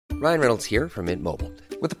Ryan Reynolds here from Mint Mobile.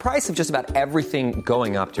 With the price of just about everything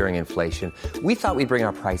going up during inflation, we thought we'd bring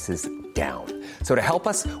our prices down. So to help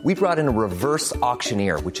us, we brought in a reverse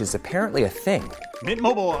auctioneer, which is apparently a thing. Mint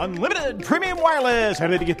Mobile Unlimited Premium Wireless. How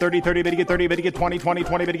to get 30, 30, bit to get 30, bit to get 20, 20,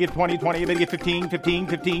 20, bit to get 20, 20, bit to get 15, 15,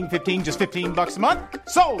 15, 15, just $15 a month?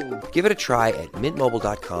 Sold! Give it a try at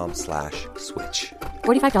mintmobile.com/switch.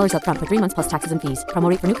 $45 up front for 3 months plus taxes and fees. Promo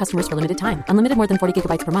rate for new customers for limited time. Unlimited more than 40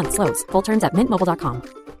 gigabytes per month. Slows full terms at mintmobile.com.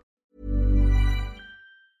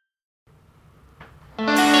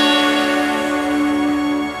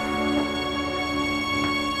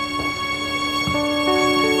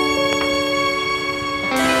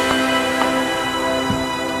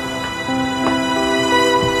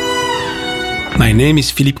 My name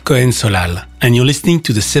is Philippe Cohen-Solal, and you're listening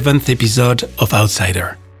to the 7th episode of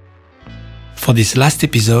Outsider. For this last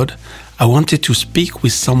episode, I wanted to speak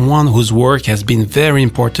with someone whose work has been very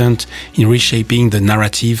important in reshaping the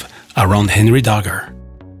narrative around Henry Darger.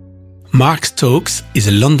 Mark Stokes is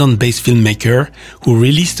a London-based filmmaker who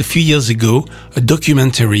released a few years ago a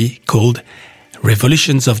documentary called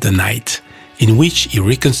Revolutions of the Night, in which he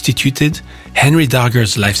reconstituted Henry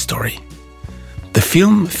Darger's life story. The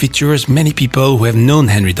film features many people who have known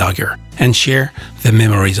Henry Darger and share their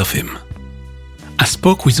memories of him. I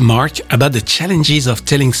spoke with Mark about the challenges of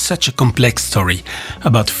telling such a complex story,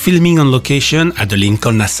 about filming on location at the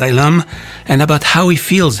Lincoln Asylum, and about how he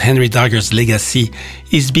feels Henry Darger's legacy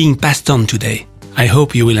is being passed on today. I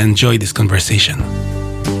hope you will enjoy this conversation.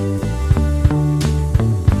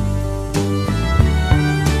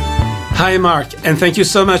 Hi Mark, and thank you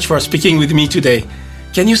so much for speaking with me today.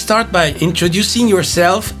 Can you start by introducing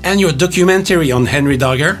yourself and your documentary on Henry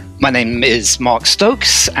Darger? My name is Mark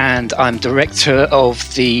Stokes, and I'm director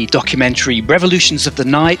of the documentary Revolutions of the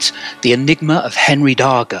Night, The Enigma of Henry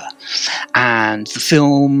Darger. And the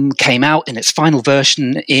film came out in its final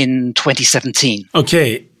version in 2017.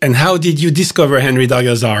 Okay, and how did you discover Henry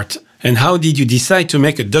Darger's art? And how did you decide to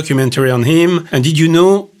make a documentary on him? And did you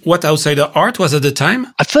know what outsider art was at the time?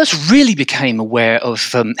 I first really became aware of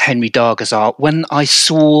Henry Darger's art when I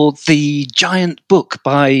saw the giant book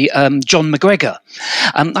by John McGregor.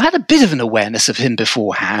 I had a bit of an awareness of him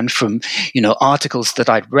beforehand from, articles that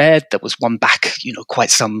I'd read. There was one back, quite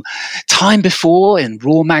some time before in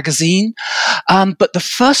Raw magazine. But the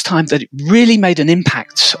first time that it really made an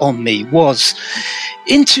impact on me was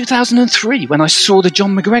in 2003 when I saw the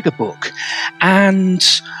John McGregor book. And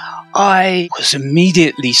I was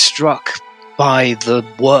immediately struck by the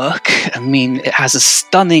work. I mean, it has a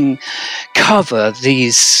stunning cover,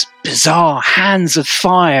 these bizarre hands of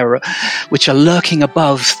fire which are lurking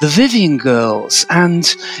above the Vivian girls.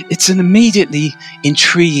 And it's an immediately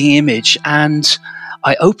intriguing image. And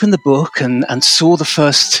I opened the book and saw the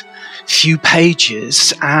first few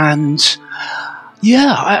pages. And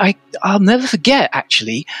I'll never forget,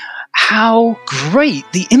 actually, how great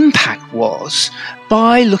the impact was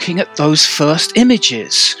by looking at those first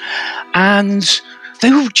images. And they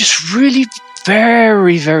were just really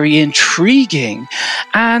very, very intriguing.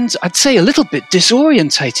 And I'd say a little bit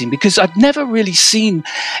disorientating because I'd never really seen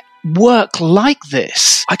work like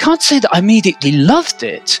this. I can't say that I immediately loved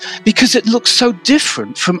it because it looks so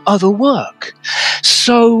different from other work.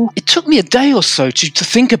 So it took me a day or so to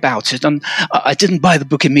think about it, and I didn't buy the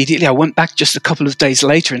book immediately. I went back just a couple of days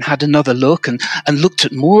later and had another look and looked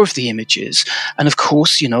at more of the images. And of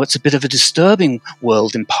course, it's a bit of a disturbing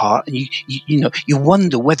world in part, and you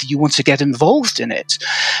wonder whether you want to get involved in it.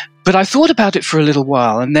 But I thought about it for a little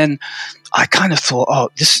while, and then I kind of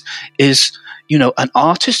thought, this is an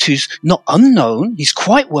artist who's not unknown. He's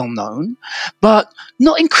quite well known, but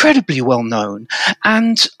not incredibly well known.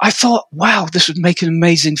 And I thought, wow, this would make an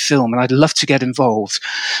amazing film, and I'd love to get involved.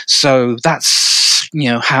 So that's,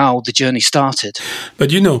 how the journey started.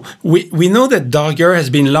 But we know that Darger has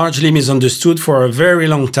been largely misunderstood for a very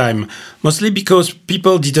long time, mostly because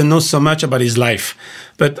people didn't know so much about his life.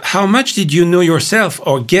 But how much did you know yourself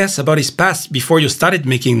or guess about his past before you started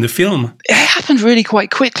making the film? It happened really quite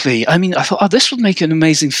quickly. I mean, I thought, this would make an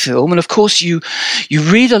amazing film. And of course, you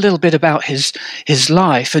read a little bit about his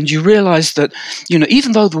life, and you realize that,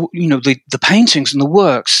 even though the paintings and the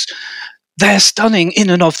works, they're stunning in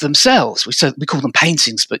and of themselves. We call them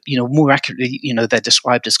paintings, but more accurately, they're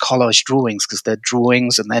described as collage drawings because they're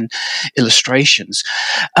drawings and then illustrations.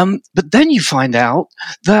 But then you find out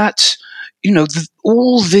that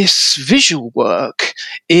all this visual work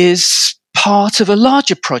is part of a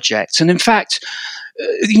larger project. And in fact,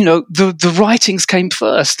 the writings came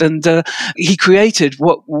first, and he created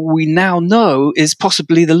what we now know is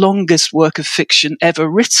possibly the longest work of fiction ever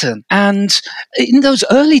written. And in those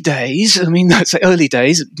early days,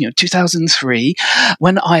 2003,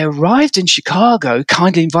 when I arrived in Chicago,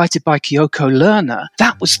 kindly invited by Kyoko Lerner,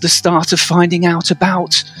 that was the start of finding out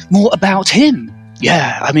more about him.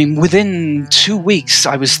 Yeah, within 2 weeks,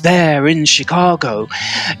 I was there in Chicago,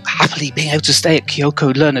 happily being able to stay at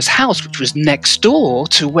Kyoko Lerner's house, which was next door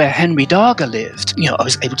to where Henry Darger lived. I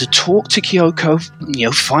was able to talk to Kyoko,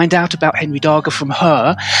 find out about Henry Darger from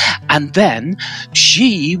her, and then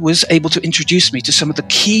she was able to introduce me to some of the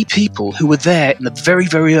key people who were there in the very,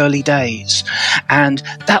 very early days. And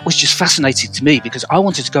that was just fascinating to me, because I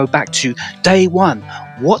wanted to go back to day one.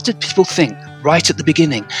 What did people think right at the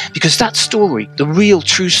beginning? Because that story, the real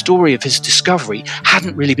true story of his discovery,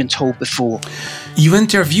 hadn't really been told before. You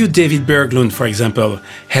interviewed David Berglund, for example,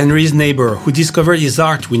 Henry's neighbor, who discovered his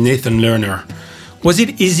art with Nathan Lerner. Was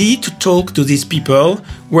it easy to talk to these people?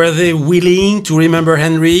 Were they willing to remember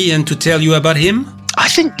Henry and to tell you about him? I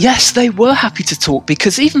think, yes, they were happy to talk,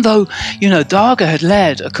 because even though, Darger had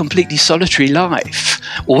led a completely solitary life,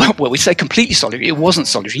 or, we say completely solitary, it wasn't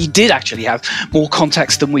solitary. He did actually have more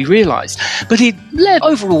contacts than we realized. But he led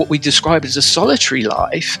overall what we describe as a solitary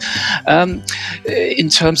life. In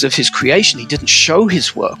terms of his creation, he didn't show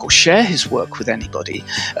his work or share his work with anybody.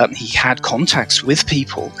 He had contacts with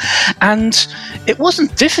people. And it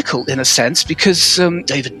wasn't difficult in a sense, because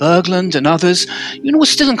David Berglund and others, were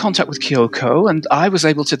still in contact with Kyoko, and I was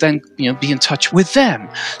able to then, be in touch with them.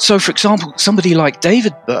 So, for example, somebody like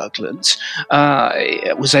David Berglund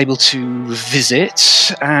was able to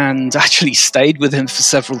visit and actually stayed with him for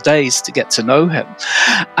several days to get to know him.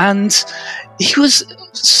 And he was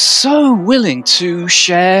so willing to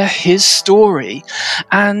share his story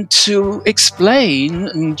and to explain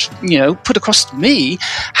and, put across to me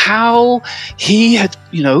how he had,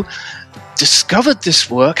 discovered this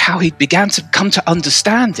work, how he began to come to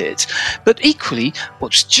understand it. But equally,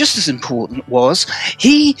 what's just as important was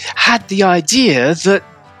he had the idea that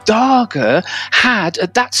Darger had,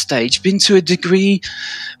 at that stage, been to a degree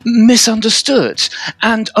misunderstood.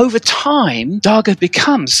 And over time, Darger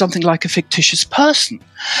becomes something like a fictitious person.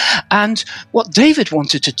 And what David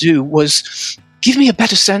wanted to do was give me a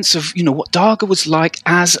better sense of, what Darger was like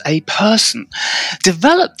as a person.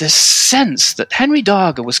 Develop this sense that Henry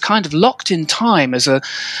Darger was kind of locked in time as a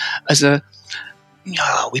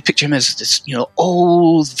we picture him as this,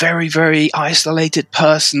 old, very, very isolated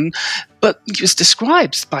person. But he was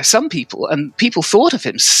described by some people, and people thought of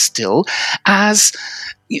him still as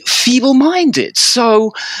feeble-minded.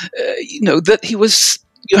 So, that he was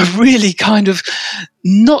really kind of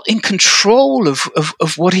not in control of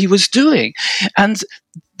what he was doing. And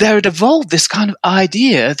there had evolved this kind of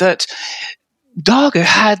idea that Darger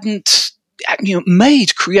hadn't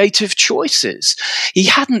made creative choices. He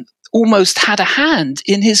hadn't almost had a hand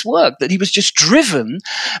in his work, that he was just driven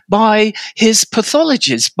by his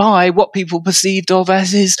pathologies, by what people perceived of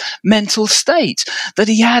as his mental state, that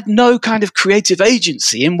he had no kind of creative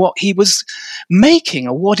agency in what he was making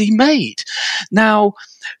or what he made. Now,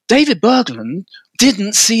 David Berglund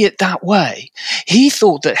didn't see it that way. He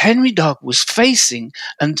thought that Henry Darger was facing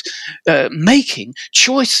and making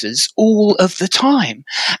choices all of the time.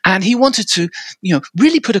 And he wanted to,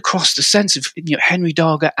 really put across the sense of, Henry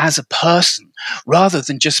Darger as a person, rather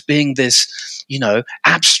than just being this,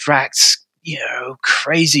 abstract,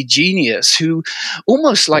 crazy genius who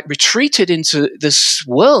almost like retreated into this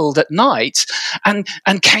world at night and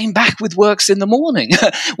came back with works in the morning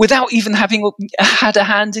without even having had a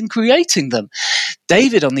hand in creating them.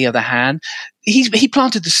 David, on the other hand, he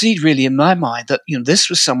planted the seed really in my mind that, this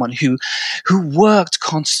was someone who worked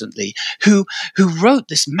constantly, who wrote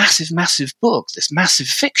this massive book, this massive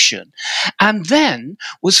fiction, and then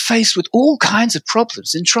was faced with all kinds of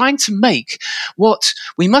problems in trying to make what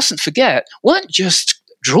we mustn't forget weren't just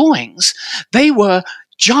drawings. They were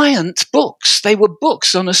giant books. They were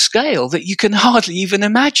books on a scale that you can hardly even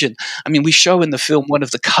imagine. We show in the film one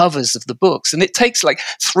of the covers of the books, and it takes like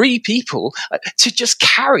 3 people to just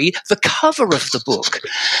carry the cover of the book.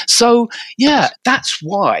 So, yeah, that's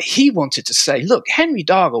why he wanted to say, look, Henry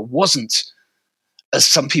Darger wasn't, as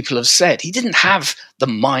some people have said, he didn't have the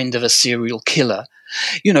mind of a serial killer.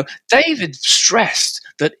 David stressed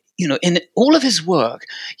that, in all of his work,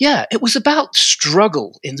 it was about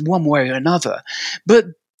struggle in one way or another. But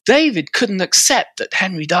David couldn't accept that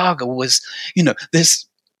Henry Darger was, this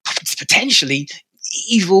potentially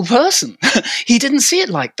evil person. He didn't see it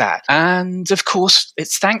like that. And of course,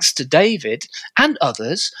 it's thanks to David and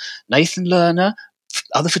others, Nathan Lerner,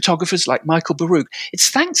 other photographers like Michael Baruch. It's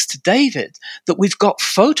thanks to David that we've got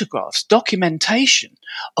photographs, documentation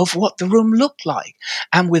of what the room looked like.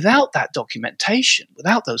 And without that documentation,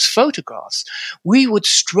 without those photographs, we would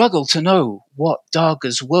struggle to know what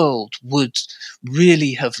Darga's world would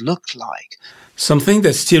really have looked like. Something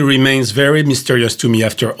that still remains very mysterious to me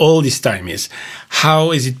after all this time is,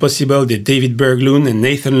 how is it possible that David Berglund and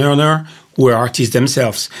Nathan Lerner, who are artists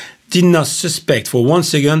themselves, did not suspect for 1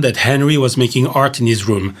 second that Henry was making art in his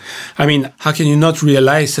room? I mean, how can you not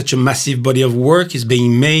realize such a massive body of work is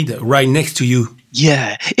being made right next to you?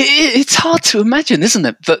 Yeah, it's hard to imagine, isn't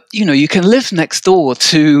it? That, you can live next door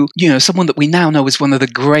to, someone that we now know is one of the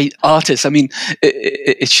great artists. I mean,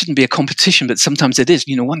 it shouldn't be a competition, but sometimes it is,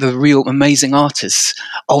 one of the real amazing artists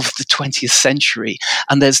of the 20th century.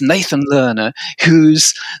 And there's Nathan Lerner,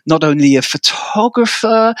 who's not only a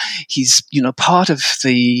photographer, he's, part of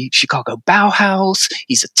the Chicago Bauhaus,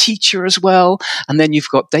 he's a teacher as well. And then you've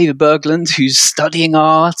got David Berglund, who's studying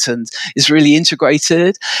art and is really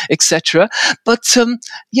integrated, etc. But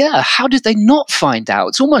how did they not find out?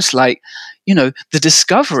 It's almost like, the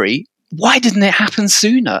discovery, why didn't it happen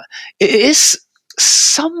sooner? It is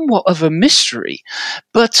somewhat of a mystery.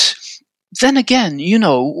 But then again,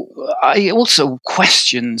 I also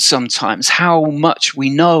question sometimes how much we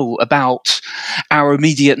know about our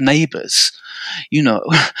immediate neighbors.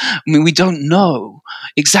 I mean, we don't know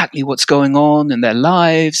exactly what's going on in their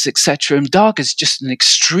lives, etc. And Darga is just an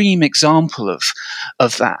extreme example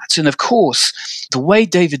of that. And of course, the way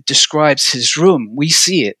David describes his room, we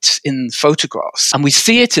see it in photographs. And we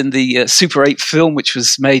see it in the Super 8 film, which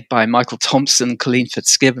was made by Michael Thompson, Colleen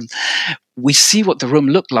Fitzgibbon. We see what the room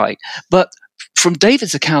looked like. But from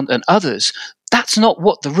David's account and others, that's not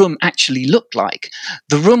what the room actually looked like.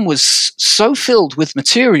 The room was so filled with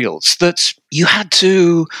materials that you had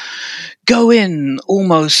to go in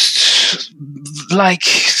almost like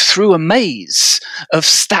through a maze of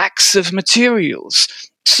stacks of materials.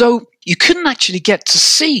 So you couldn't actually get to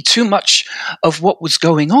see too much of what was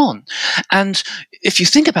going on. And if you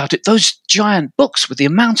think about it, those giant books with the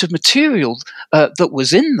amount of material that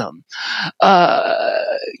was in them,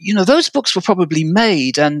 those books were probably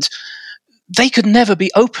made and they could never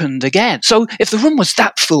be opened again. So if the room was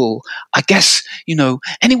that full, I guess,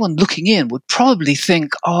 anyone looking in would probably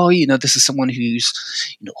think, this is someone who's,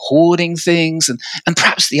 hoarding things. And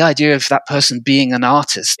perhaps the idea of that person being an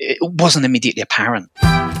artist, it wasn't immediately apparent.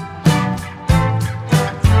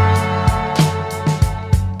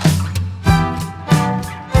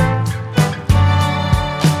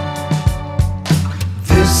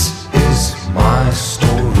 This is my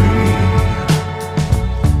story.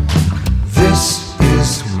 This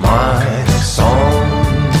is my song.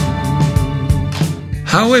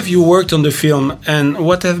 How have you worked on the film, and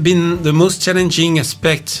what have been the most challenging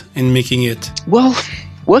aspect in making it? Well,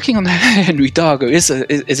 working on Henry Darga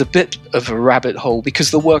is a bit of a rabbit hole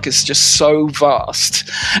because the work is just so vast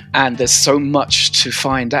and there's so much to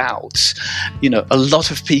find out. A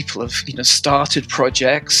lot of people have started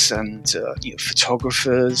projects, and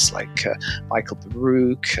photographers like Michael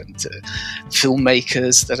Baruch and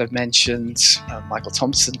filmmakers that I've mentioned, Michael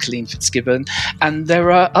Thompson, Colleen Fitzgibbon, and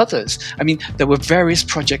there are others. I mean, there were various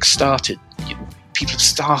projects started. People have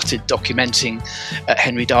started documenting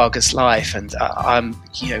Henry Darga's life, and I'm,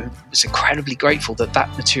 was incredibly grateful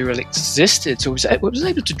that material existed. So I was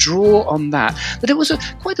able to draw on that. But it was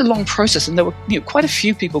quite a long process, and there were quite a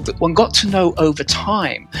few people that one got to know over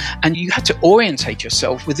time, and you had to orientate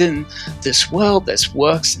yourself within this world. There's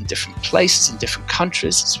works in different places, in different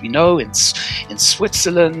countries, as we know, in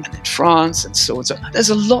Switzerland and in France and so on. So there's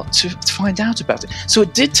a lot to find out about it. So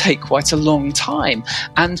it did take quite a long time,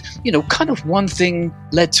 and kind of one thing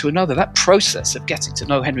led to another. That process of getting to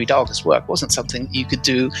know Henry Darga's work wasn't something you could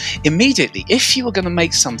do immediately. If you were going to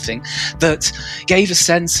make something that gave a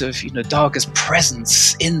sense of Darga's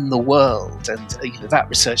presence in the world, and that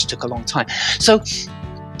research took a long time. So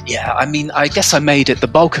yeah, I mean, I guess I made it, the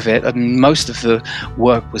bulk of it, and most of the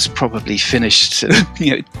work was probably finished,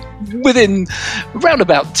 within around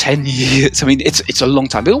about 10 years. I mean, it's a long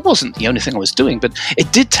time. It wasn't the only thing I was doing, but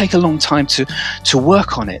it did take a long time to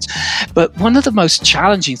work on it. But one of the most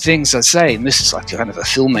challenging things, I say, and this is like kind of a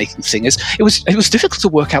filmmaking thing, is it was difficult to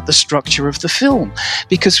work out the structure of the film,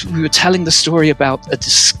 because we were telling the story about a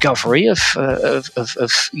discovery of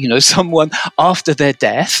someone after their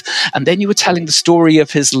death, and then you were telling the story of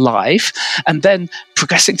his life, and then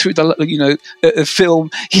progressing through the film,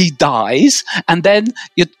 he dies, and then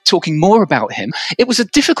you're talking more about him. It was a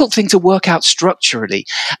difficult thing to work out structurally,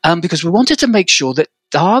 because we wanted to make sure that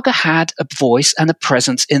Darga had a voice and a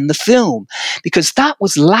presence in the film, because that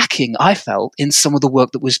was lacking, I felt, in some of the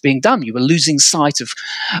work that was being done. You were losing sight of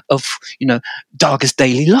Darga's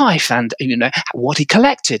daily life and, what he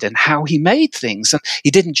collected and how he made things. And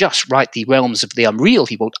he didn't just write the Realms of the Unreal.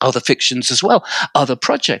 He wrote other fictions as well, other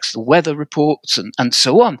projects, the weather reports and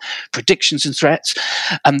so on, predictions and threats,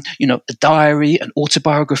 a diary, an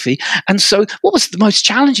autobiography. And so what was the most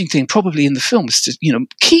challenging thing probably in the film is to,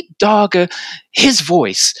 keep Darga, his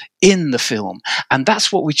voice in the film. And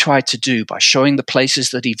that's what we tried to do by showing the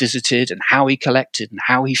places that he visited and how he collected and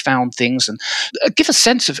how he found things, and give a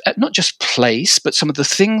sense of not just place, but some of the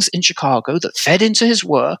things in Chicago that fed into his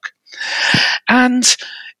work, and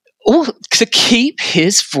all to keep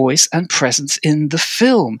his voice and presence in the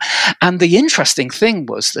film. And the interesting thing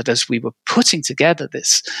was that as we were putting together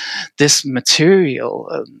this material,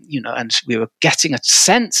 and we were getting a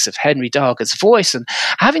sense of Henry Darga's voice and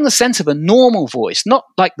having the sense of a normal voice, not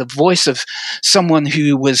like the voice of someone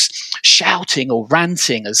who was shouting or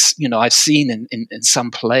ranting, as I've seen in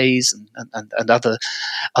some plays and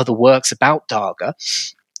other works about Darga.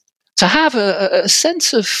 To have a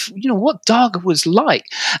sense of, what Darga was like.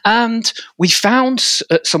 And we found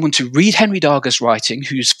someone to read Henry Darga's writing,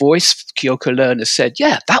 whose voice Kyoko Lerner said,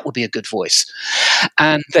 yeah, that would be a good voice.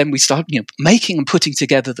 And then we started, making and putting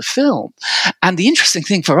together the film. And the interesting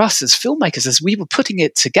thing for us as filmmakers, as we were putting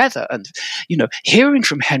it together and, hearing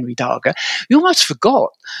from Henry Darga, we almost forgot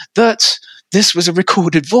that this was a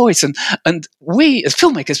recorded voice. And we, as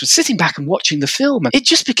filmmakers, were sitting back and watching the film. And it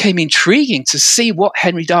just became intriguing to see what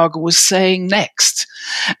Henry Darga was saying next.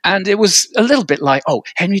 And it was a little bit like,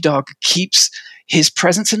 Henry Darga keeps his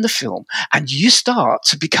presence in the film. And you start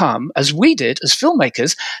to become, as we did as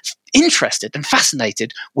filmmakers, interested and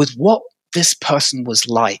fascinated with what this person was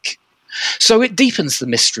like. So it deepens the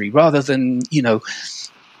mystery rather than,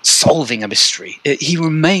 solving a mystery. He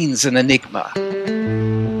remains an enigma.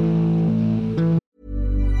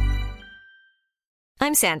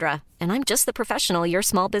 I'm Sandra, and I'm just the professional your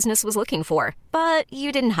small business was looking for. But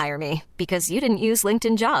you didn't hire me because you didn't use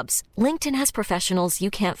LinkedIn Jobs. LinkedIn has professionals you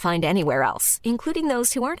can't find anywhere else, including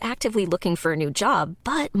those who aren't actively looking for a new job,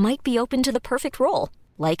 but might be open to the perfect role,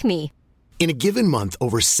 like me. In a given month,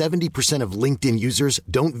 over 70% of LinkedIn users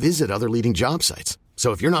don't visit other leading job sites.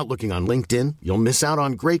 So if you're not looking on LinkedIn, you'll miss out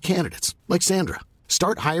on great candidates like Sandra.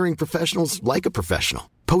 Start hiring professionals like a professional.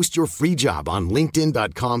 Post your free job on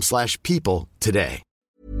linkedin.com/people today.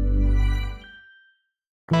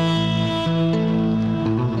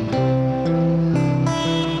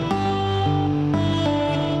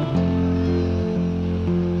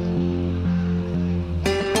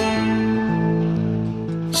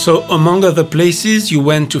 So, among other places, you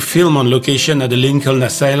went to film on location at the Lincoln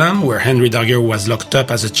Asylum, where Henry Darga was locked up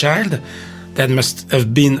as a child. That must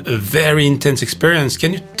have been a very intense experience.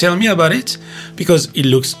 Can you tell me about it? Because it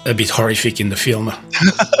looks a bit horrific in the film.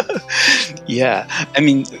 Yeah,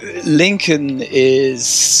 Lincoln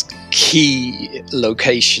is key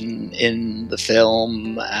location in the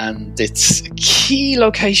film, and it's a key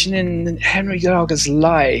location in Henry Darga's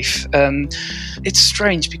life. It's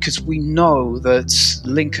strange because we know that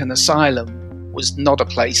Lincoln Asylum was not a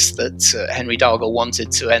place that Henry Darga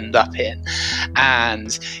wanted to end up in,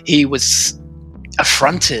 and he was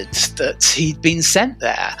affronted that he'd been sent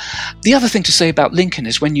there. The other thing to say about Lincoln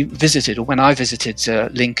is when I visited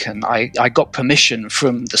Lincoln, I got permission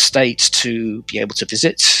from the state to be able to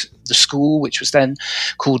visit the school, which was then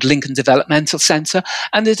called Lincoln Developmental Center,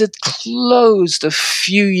 and it had closed a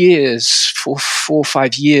few years, for 4 or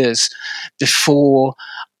 5 years before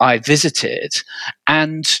I visited,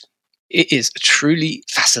 and it is a truly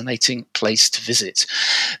fascinating place to visit.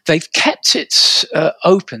 They've kept it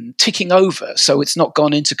open, ticking over, so it's not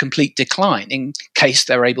gone into complete decline in case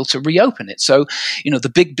they're able to reopen it. So,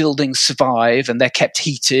 the big buildings survive and they're kept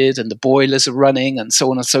heated and the boilers are running and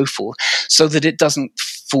so on and so forth, so that it doesn't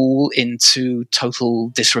fall into total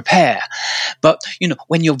disrepair. But,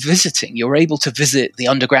 when you're visiting, you're able to visit the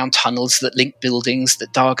underground tunnels that link buildings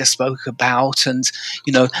that Darga spoke about. And,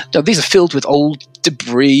 these are filled with old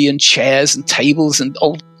debris and chairs and tables and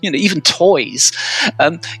old, even toys.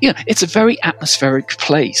 It's a very atmospheric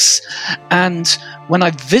place. And when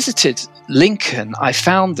I visited Lincoln, I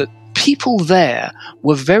found that people there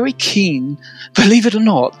were very keen, believe it or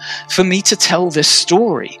not, for me to tell this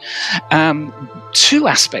story. Two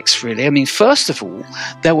aspects, really. First of all,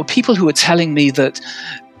 there were people who were telling me that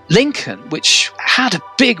Lincoln, which had a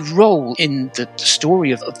big role in the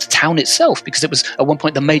story of the town itself, because it was at one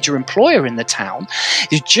point the major employer in the town,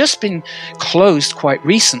 had just been closed quite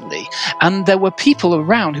recently. And there were people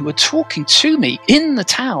around who were talking to me in the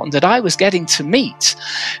town that I was getting to meet,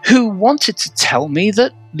 who wanted to tell me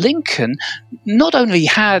that Lincoln not only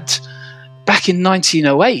had, back in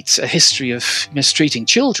 1908, a history of mistreating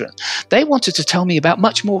children, they wanted to tell me about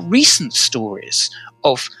much more recent stories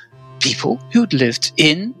of people who'd lived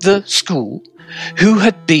in the school who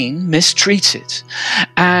had been mistreated.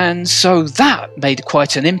 And so that made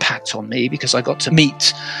quite an impact on me, because I got to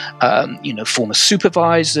meet, former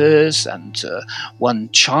supervisors and one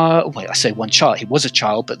child. Well, I say one child, he was a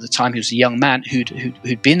child, but at the time he was a young man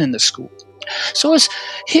who'd been in the school. So I was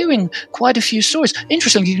hearing quite a few stories.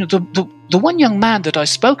 Interestingly, the one young man that I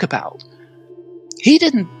spoke about, he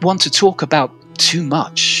didn't want to talk about too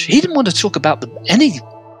much. He didn't want to talk about any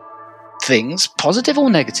things, positive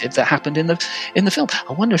or negative, that happened in the film.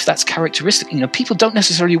 I wonder if that's characteristic. People don't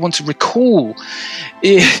necessarily want to recall,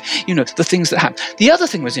 the things that happened. The other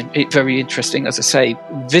thing was very interesting, as I say,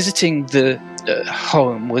 visiting the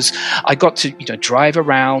home, was I got to drive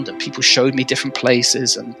around, and people showed me different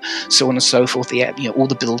places and so on and so forth. All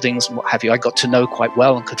the buildings and what have you, I got to know quite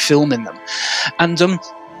well and could film in them. And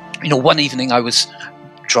one evening I was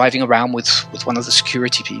driving around with one of the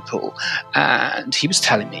security people, and he was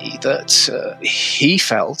telling me that he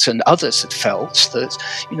felt, and others had felt, that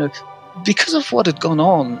because of what had gone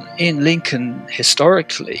on in Lincoln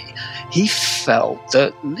historically, he felt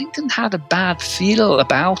that Lincoln had a bad feel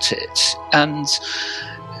about it. And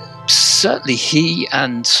certainly he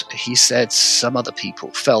said some other people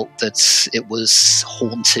felt that it was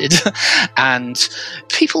haunted, and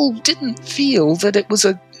people didn't feel that it was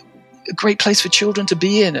a great place for children to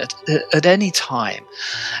be in at any time.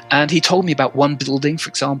 And he told me about one building, for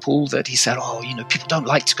example, that he said, people don't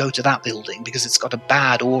like to go to that building because it's got a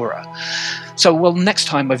bad aura. So, next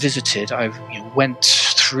time I visited, I went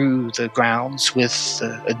through the grounds with,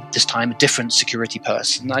 this time, a different security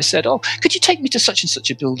person. I said, could you take me to such and such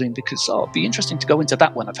a building, because it'd be interesting to go into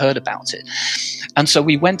that one. I've heard about it. And so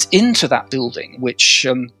we went into that building, which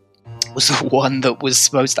was the one that was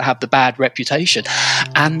supposed to have the bad reputation.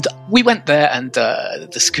 And we went there, and the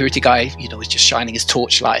security guy, was just shining his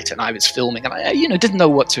torchlight, and I was filming, and I, didn't know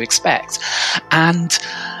what to expect. And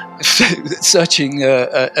searching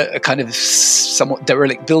a kind of somewhat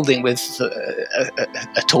derelict building with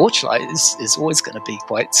a torchlight is always going to be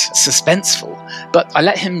quite suspenseful. But I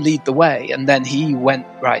let him lead the way, and then he went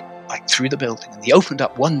through the building, and he opened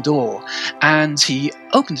up one door, and he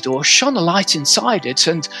opened the door, shone a light inside it,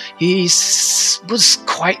 and he was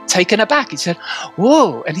quite taken aback. He said,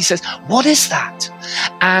 "Whoa!" And he says, "What is that?"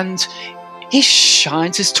 And he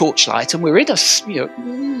shines his torchlight, and we're in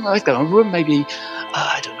a room, maybe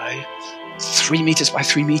 3 meters by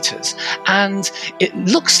 3 meters, and it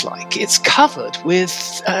looks like it's covered with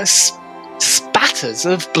spatters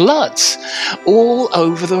of blood all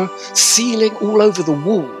over the ceiling, all over the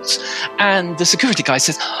walls. And the security guy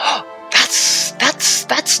says,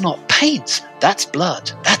 that's not paint, that's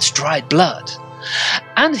blood, that's dried blood.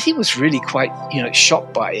 And he was really quite,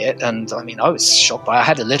 shocked by it. And I was shocked by it. I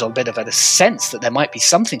had a little bit of a sense that there might be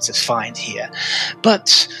something to find here.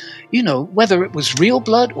 But whether it was real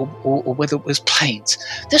blood or whether it was paint,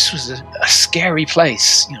 this was a scary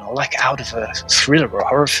place, like out of a thriller or a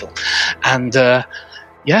horror film. And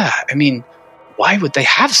why would they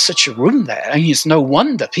have such a room there? It's no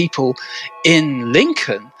wonder people in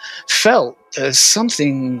Lincoln felt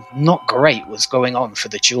something not great was going on for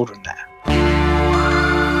the children there.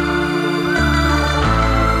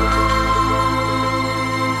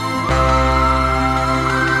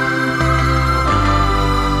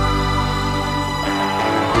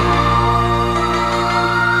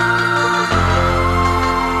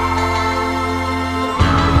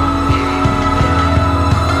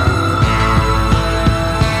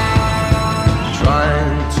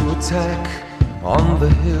 On the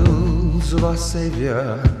hills of our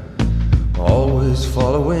Savior, always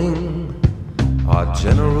following our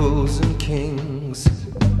generals and kings,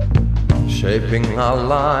 shaping our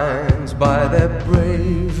lines by their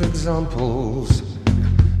brave examples.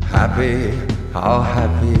 Happy, how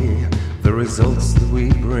happy the results that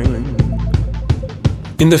we bring.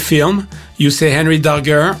 In the film, you say Henry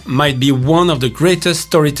Darger might be one of the greatest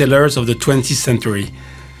storytellers of the 20th century.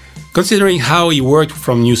 Considering how he worked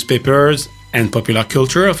from newspapers and popular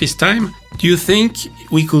culture of his time, do you think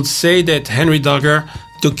we could say that Henry Darger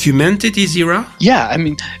documented his era? Yeah, I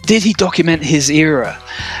mean, did he document his era?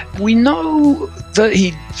 We know that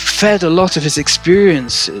he fed a lot of his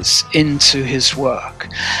experiences into his work,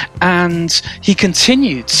 and he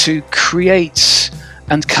continued to create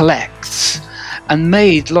and collect and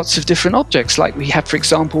made lots of different objects. Like we have, for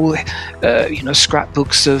example,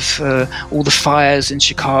 scrapbooks of all the fires in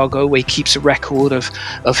Chicago, where he keeps a record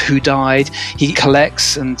of who died. He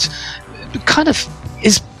collects and kind of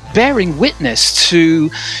is bearing witness to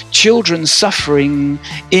children suffering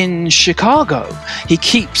in Chicago. He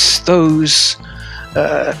keeps those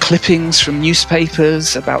clippings from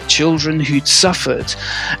newspapers about children who'd suffered,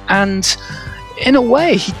 and in a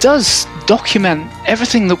way he does document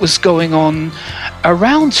everything that was going on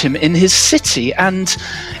around him in his city. And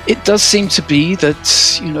it does seem to be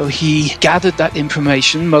that, you know, he gathered that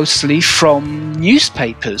information mostly from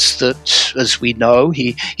newspapers that, as we know,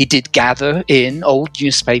 he did gather in old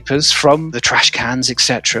newspapers from the trash cans,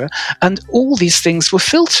 etc. And all these things were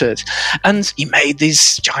filtered. And he made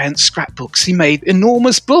these giant scrapbooks. He made an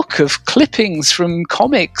enormous book of clippings from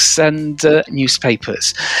comics and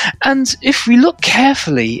newspapers. And if we look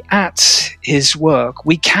carefully at his work,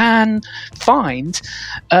 we can find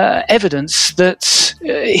evidence that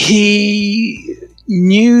he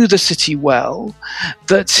knew the city well,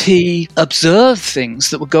 that he observed things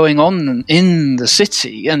that were going on in the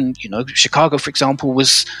city. And, you know, Chicago, for example,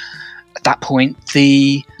 was at that point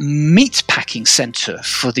the meat packing center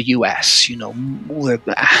for the US. You know, all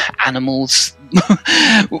the animals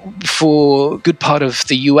for a good part of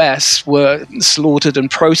the US were slaughtered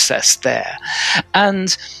and processed there.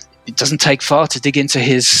 And it doesn't take far to dig into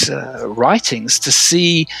his writings to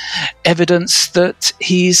see evidence that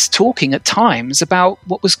he's talking at times about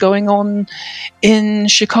what was going on in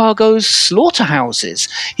Chicago's slaughterhouses.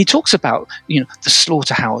 He talks about, you know, the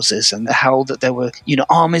slaughterhouses and how that there were, you know,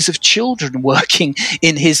 armies of children working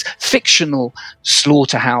in his fictional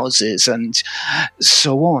slaughterhouses and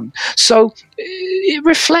so on. So it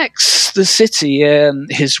reflects the city and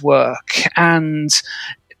his work, and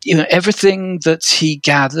you know, everything that he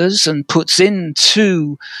gathers and puts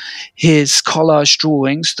into his collage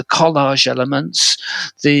drawings, the collage elements,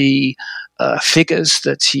 the figures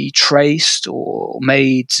that he traced or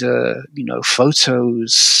made,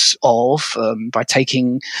 photos of by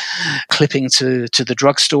taking clipping to the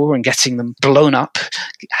drugstore and getting them blown up,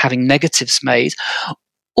 having negatives made.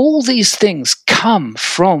 All these things come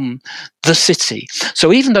from the city.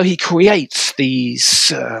 So even though he creates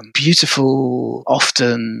these beautiful,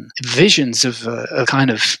 often visions of a kind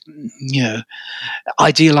of,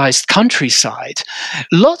 idealized countryside,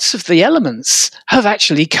 lots of the elements have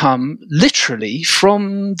actually come literally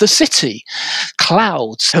from the city.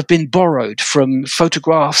 Clouds have been borrowed from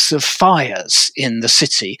photographs of fires in the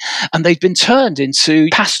city, and they've been turned into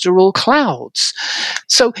pastoral clouds.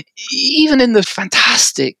 So even in the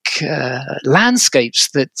fantastic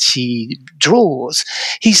landscapes that he draws,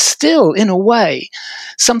 he's still, in a way,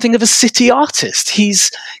 something of a city artist.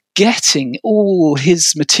 He's getting all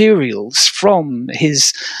his materials from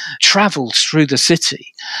his travels through the city.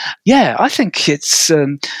 Yeah, I think it's,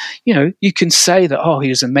 you can say that, he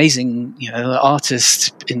was an amazing,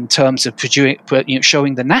 artist in terms of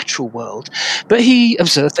showing the natural world, but he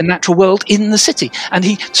observed the natural world in the city, and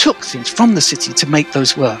he took things from the city to make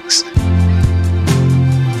those works.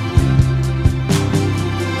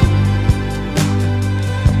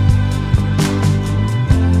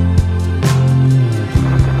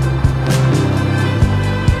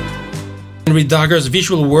 Henry Darger's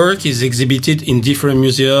visual work is exhibited in different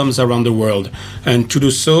museums around the world, and to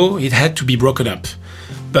do so, it had to be broken up.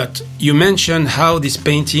 But you mentioned how these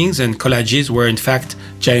paintings and collages were in fact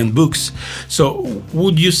giant books. So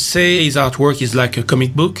would you say his artwork is like a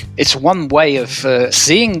comic book? It's one way of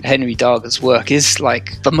seeing Henry Darger's work is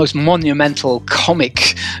like the most monumental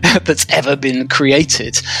comic that's ever been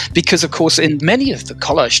created. Because, of course, in many of the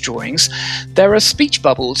collage drawings, there are speech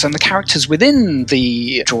bubbles, and the characters within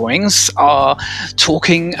the drawings are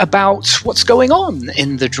talking about what's going on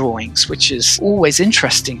in the drawings, which is always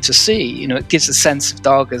interesting to see. It gives a sense of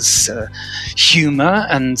Darger's humor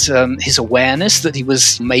and his awareness that he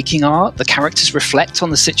was making art. The characters reflect on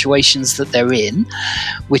the situations that they're in,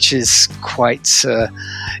 which is quite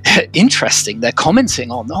interesting. They're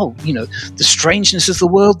commenting on, the strangeness of the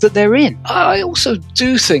world that they're in. I also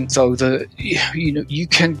do think, though, that you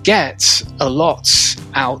can get a lot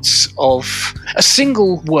out of a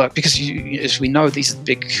single work, because as we know, these are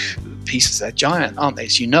big pieces. They're giant, aren't they,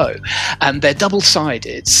 as you know? And they're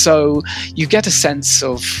double-sided, so you get a sense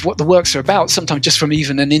of what the works are about, sometimes just from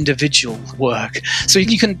even an individual work. So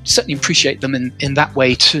you can certainly appreciate them in that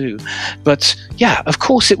way too. But yeah, of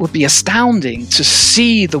course it would be astounding to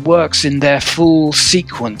see the works in their full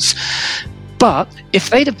sequence. But if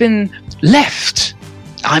they'd have been left,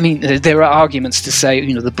 I mean, there are arguments to say,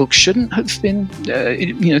 the book shouldn't have been,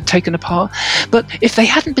 taken apart. But if they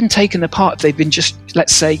hadn't been taken apart, if they'd been just,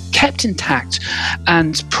 let's say, kept intact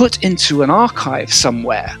and put into an archive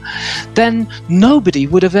somewhere, then nobody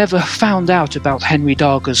would have ever found out about Henry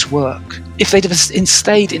Darger's work. If they'd have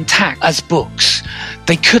stayed intact as books,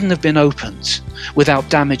 they couldn't have been opened without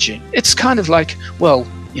damaging. It's kind of like,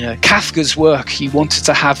 Kafka's work he wanted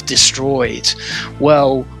to have destroyed.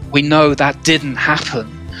 Well, we know that didn't happen.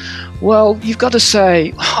 Well, you've got to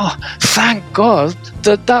say, thank God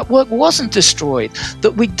that work wasn't destroyed,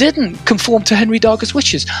 that we didn't conform to Henry Darger's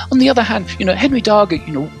wishes. On the other hand, Henry Darger,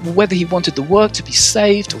 whether he wanted the work to be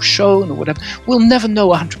saved or shown or whatever, we'll never know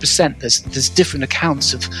 100%. There's different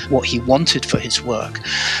accounts of what he wanted for his work.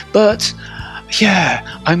 But,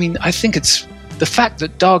 I think it's the fact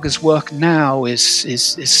that Darger's work now is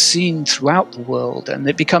seen throughout the world, and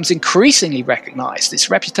it becomes increasingly recognized. Its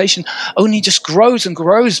reputation only just grows and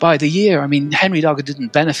grows by the year. I mean, Henry Darger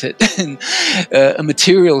didn't benefit in a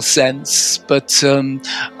material sense, but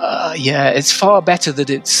it's far better that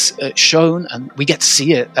it's shown and we get to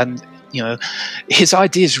see it, and his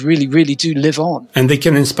ideas really, really do live on. And they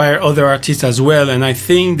can inspire other artists as well. And I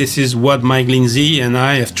think this is what Mike Lindsay and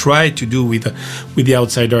I have tried to do with the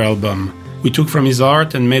Outsider album. We took from his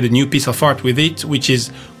art and made a new piece of art with it, which is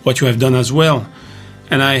what you have done as well.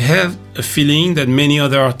 And I have a feeling that many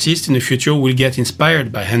other artists in the future will get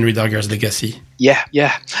inspired by Henry Darger's legacy.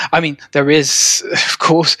 Yeah. I mean, there is, of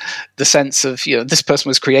course, the sense of, this person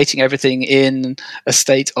was creating everything in a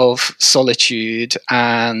state of solitude,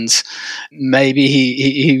 and maybe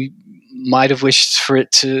he might have wished for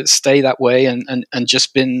it to stay that way and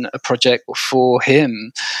just been a project for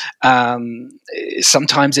him.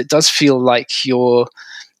 Sometimes it does feel like you're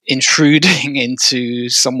intruding into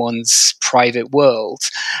someone's private world,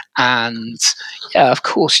 and of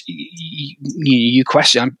course you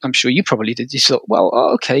question, I'm sure you probably did, you thought, well,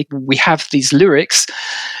 okay, we have these lyrics,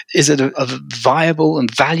 is it a viable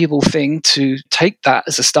and valuable thing to take that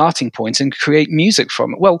as a starting point and create music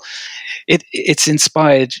from it? Well, it's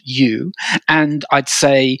inspired you, and I'd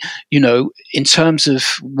say, in terms of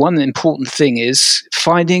one important thing is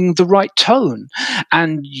finding the right tone,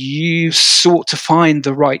 and you sought to find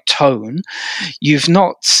the right tone. You've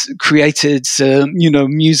not created,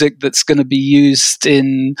 music that's going to be used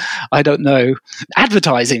in, I don't know,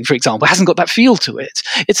 advertising, for example. It hasn't got that feel to it.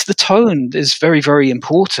 It's the tone is very, very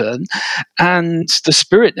important, and the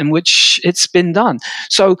spirit in which it's been done.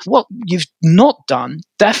 So what you've not done,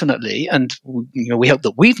 definitely, and we hope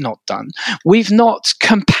that we've not done, we've not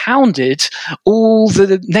compounded all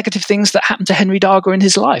the negative things that happened to Henry Darger in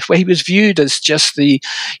his life, where he was viewed as just the,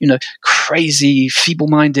 crazy,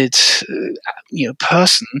 feeble-minded,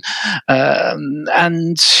 person,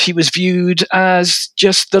 and he was viewed as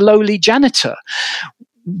just the lowly janitor.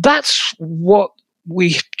 That's what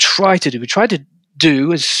we try to do. We try to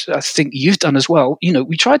do, as I think you've done as well,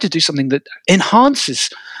 we try to do something that enhances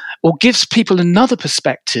or gives people another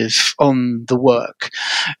perspective on the work,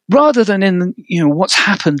 rather than in what's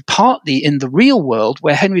happened partly in the real world,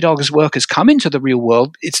 where Henry Darger's work has come into the real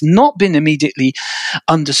world. It's not been immediately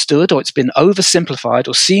understood, or it's been oversimplified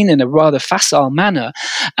or seen in a rather facile manner.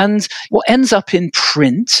 And what ends up in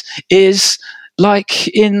print is like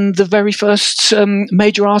in the very first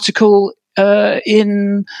major article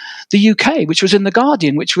in the UK, which was in The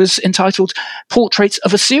Guardian, which was entitled "Portraits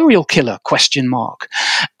of a Serial Killer?" ?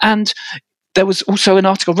 And there was also an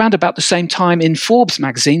article around about the same time in Forbes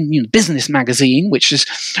magazine, business magazine, which is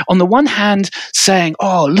on the one hand saying,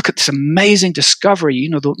 oh, look at this amazing discovery,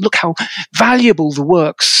 look how valuable the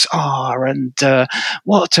works are, and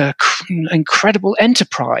what an incredible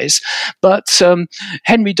enterprise. But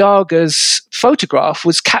Henry Darger's photograph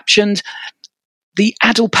was captioned "the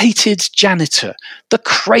adulpated janitor," the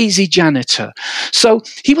crazy janitor. So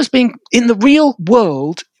he was being, in the real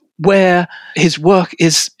world where his work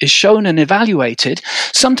is shown and evaluated,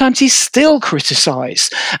 sometimes he's still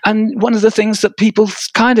criticized. And one of the things that people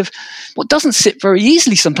what doesn't sit very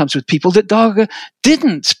easily sometimes with people, that Darger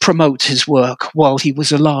didn't promote his work while he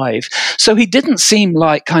was alive. So he didn't seem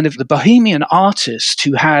like kind of the bohemian artist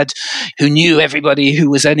who knew everybody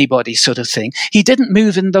who was anybody sort of thing. He didn't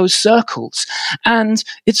move in those circles. And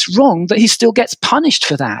it's wrong that he still gets punished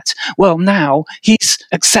for that. Well, now he's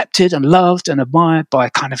accepted and loved and admired by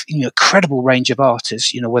kind of, incredible range of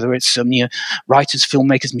artists, whether it's writers,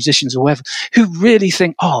 filmmakers, musicians, or whoever, who really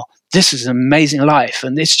think, oh, this is an amazing life,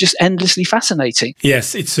 and it's just endlessly fascinating.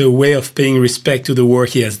 Yes, it's a way of paying respect to the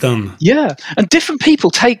work he has done. Yeah, and different people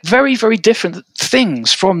take very, very different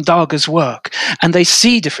things from Darga's work, and they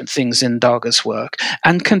see different things in Darga's work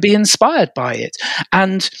and can be inspired by it.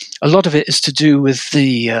 And a lot of it is to do with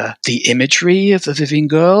the imagery of the Vivian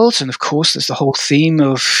Girls, and of course there's the whole theme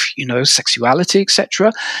of sexuality,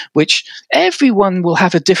 etc., which everyone will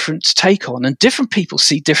have a different take on, and different people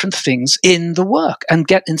see different things in the work and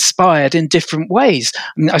get inspired in different ways.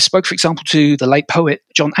 I spoke, for example, to the late poet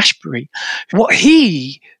John Ashbery. What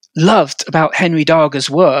he loved about Henry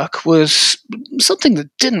Darga's work was something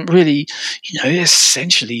that didn't really,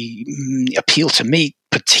 essentially appeal to me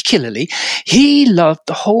particularly. He loved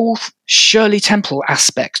the whole Shirley Temple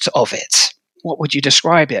aspect of it. What would you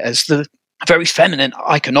describe it as? The very feminine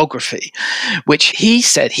iconography, which he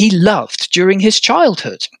said he loved during his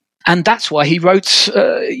childhood. And that's why he wrote,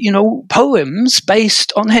 poems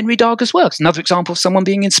based on Henry Darga's works. Another example of someone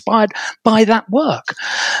being inspired by that work.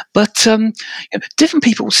 But different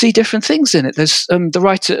people see different things in it. There's the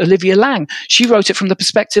writer Olivia Laing. She wrote it from the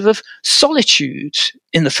perspective of solitude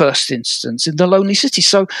in the first instance, in The Lonely City.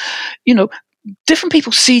 So, different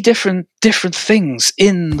people see different things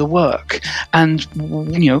in the work, and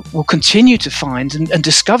will continue to find and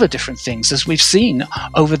discover different things, as we've seen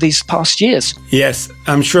over these past years. Yes,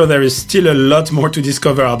 I'm sure there is still a lot more to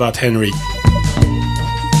discover about Henry.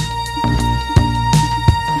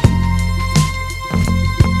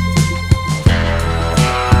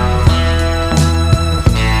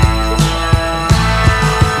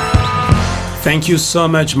 Thank you so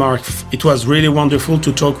much, Mark. It was really wonderful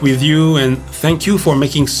to talk with you, and thank you for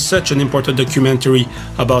making such an important documentary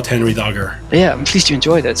about Henry Darga. Yeah, I'm pleased you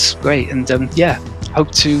enjoyed it. It's great. And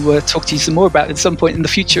hope to talk to you some more about it at some point in the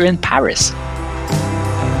future in Paris.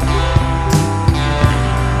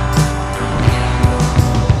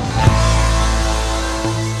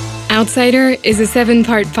 Outsider is a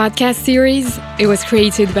 7-part podcast series. It was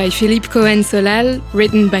created by Philippe Cohen-Solal,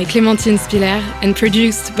 written by Clémentine Spiller, and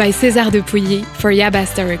produced by César de Pouilly for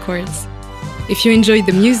Yabasta Records. If you enjoyed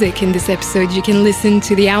the music in this episode, you can listen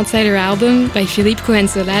to the Outsider album by Philippe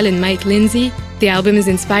Cohen-Solal and Mike Lindsay. The album is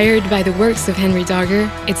inspired by the works of Henry Darga.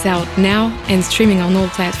 It's out now and streaming on all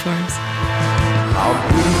platforms. How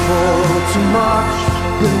beautiful to march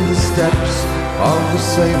in the steps of the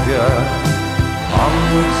Savior.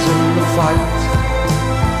 Onwards in the fight,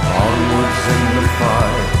 onwards in the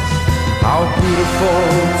fight. How beautiful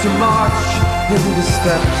to march in the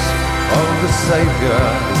steps of the Savior,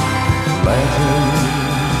 letting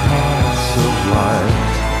paths of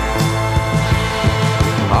light.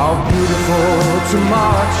 How beautiful to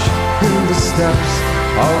march in the steps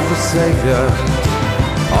of the Savior,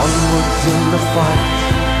 onwards in the fight,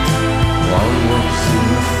 onwards in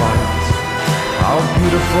the fight. How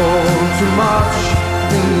beautiful to march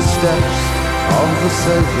in the steps of the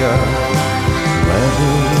Savior,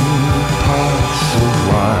 letting paths of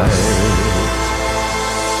light.